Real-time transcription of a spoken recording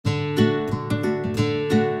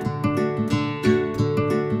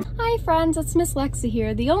friends, it's Miss Lexa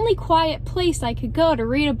here. The only quiet place I could go to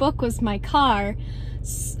read a book was my car,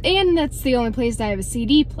 and that's the only place I have a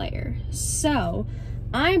CD player. So,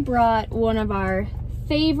 I brought one of our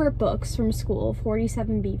favorite books from school,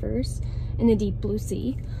 47 Beavers in the Deep Blue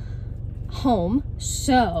Sea, home,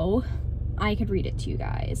 so I could read it to you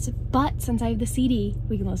guys. But since I have the CD,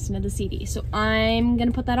 we can listen to the CD. So I'm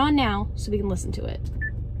gonna put that on now so we can listen to it.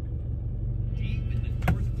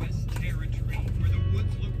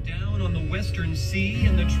 On the western sea,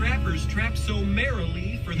 and the trappers trap so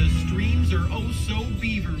merrily, for the streams are oh so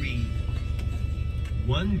beavery.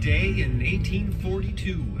 One day in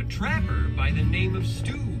 1842, a trapper by the name of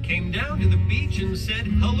Stu came down to the beach and said,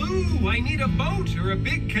 "Halloo, I need a boat or a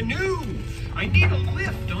big canoe. I need a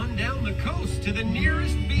lift on down the coast to the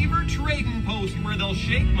nearest beaver trading post, where they'll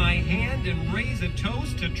shake my hand and raise a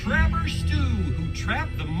toast to Trapper Stu, who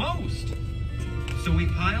trapped the most." So he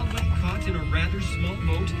piled what he caught in a rather small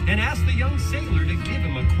boat and asked the young sailor to give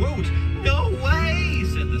him a quote. "No way,"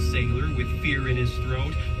 said the sailor with fear in his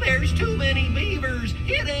throat. "There's too many beavers,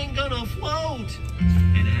 it ain't gonna float."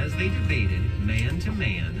 And as they debated, man to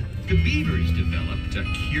man, the beavers developed a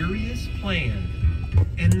curious plan.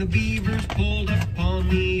 And the beavers pulled upon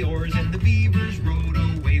the oars, and the beavers rowed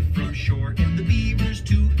away from shore. And the beavers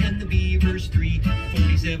 2 and the beavers 3,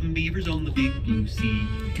 47 beavers on the big blue sea.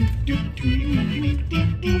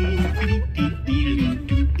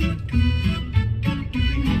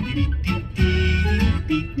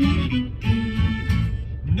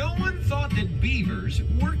 No one thought that beavers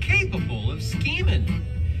were capable of scheming.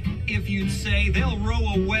 If you'd say they'll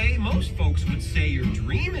row away, most folks would say you're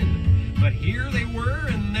dreaming. But here they were,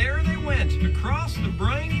 and there they went, across the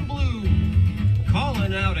briny blue,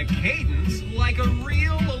 calling out a cadence like a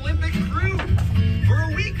real Olympic crew. For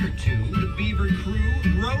a week or two, the beaver crew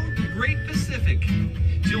rode the great Pacific,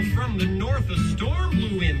 till from the north a storm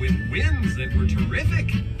blew in with winds that were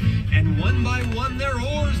terrific. And one by one their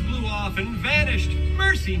oars blew off and vanished,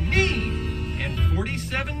 mercy me! And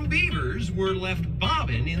 47 beavers were left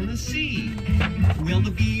bobbing in the sea. Well,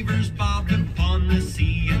 the beavers bobbed upon the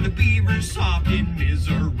sea, and the beavers sobbed in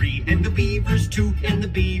misery. And the beavers 2 and the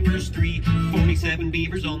beavers 3, 47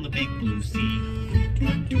 beavers on the big blue sea.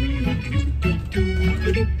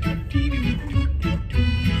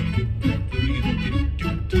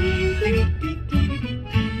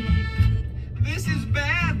 "This is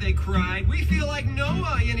bad," they cried. "We feel like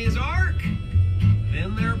Noah in his ark."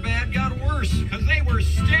 Then their bad got worse, 'cause they were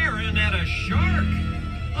staring at a shark.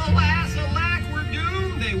 "Alas, alack, we're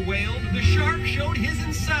doomed," they wailed. "The shark showed his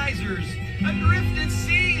incisors, adrift at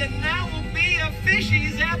sea, and now will be a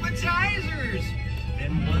fishy's appetizers."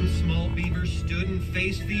 Then one small beaver stood and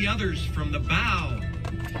faced the others from the bow.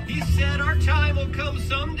 He said, "Our time will come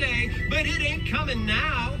someday, but it ain't coming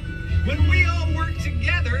now. When we all work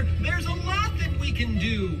together, there's a lot that we can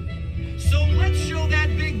do. So let's show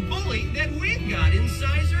that big bully that we've got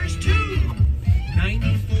incisors too."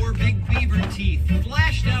 94 big beaver teeth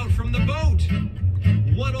flashed out from the boat.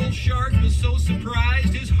 One old shark was so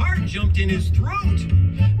surprised his heart jumped in his throat.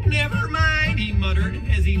 "Never mind," he muttered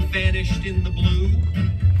as he vanished in the blue.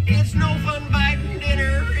 "It's no fun biting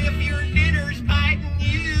dinner if your dinner's biting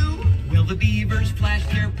you." Well, the beavers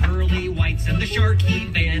flashed their pearly whites, and the shark he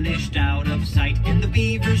vanished out of sight. And the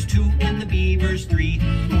beavers 2 and the beavers 3,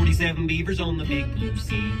 47 beavers on the big blue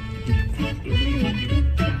sea.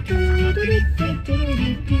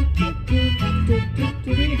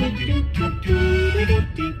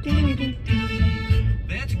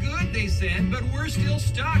 "That's good," they said, "but we're still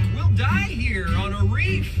stuck. We'll die here on a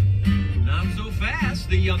reef." "Not so fast,"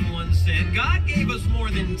 the young one said. "God gave us more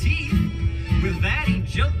than teeth." With that, he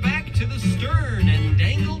jumped back to the stern and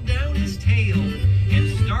dangled down his tail and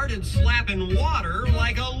started slapping water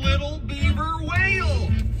like a little beaver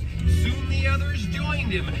whale. Soon the others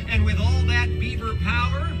joined him, and with all that beaver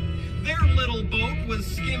power, their little boat was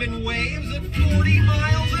skimming waves at 40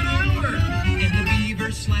 miles an hour. And the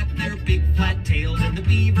beavers slapped their big flat tails, and the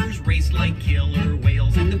beavers raced like killer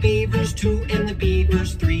whales. And the beavers 2 and the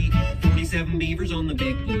beavers 3, 47 beavers on the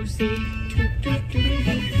big blue sea.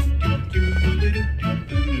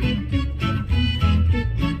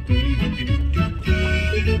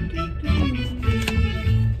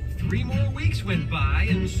 3 more weeks went by,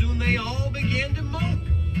 and soon they all began to mope.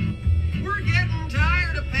 "We're getting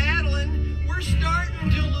tired of paddling. We're starting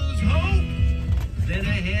to lose hope." Then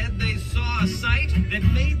ahead they saw a sight that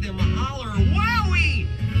made them holler, "Wowie!"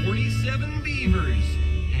 47 beavers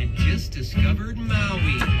had just discovered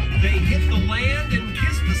Maui. They hit the land and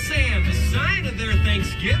kissed the sand, a sign of their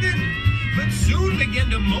Thanksgiving, but soon began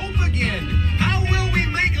to mope again. "How will we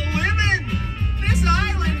make a living? This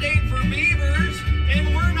island ain't for beavers,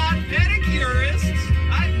 and we're not petty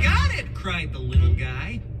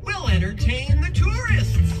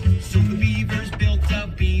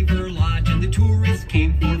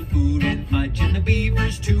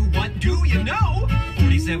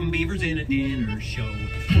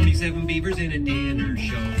beavers in a dinner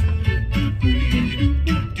show.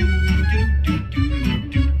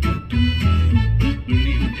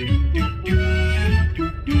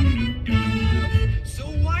 So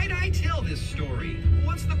why'd I tell this story?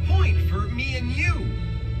 What's the point for me and you?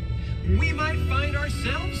 We might find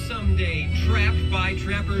ourselves someday trapped by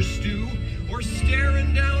trapper stew, or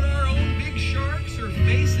staring down our own big sharks, or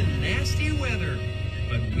facing nasty weather.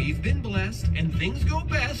 But we've been blessed, and things go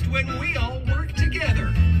best when we all work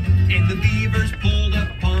together. And the beavers pulled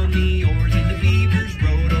up on the oars, and the beavers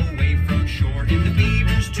rowed away from shore. And the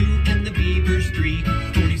beavers 2 and the beavers 3,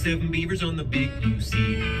 47 beavers on the big blue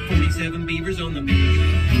sea. 47 beavers on the big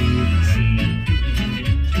blue sea.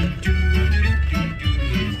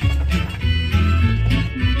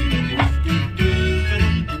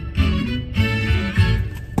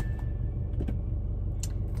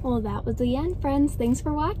 Well, that was the end, friends. Thanks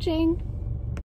for watching.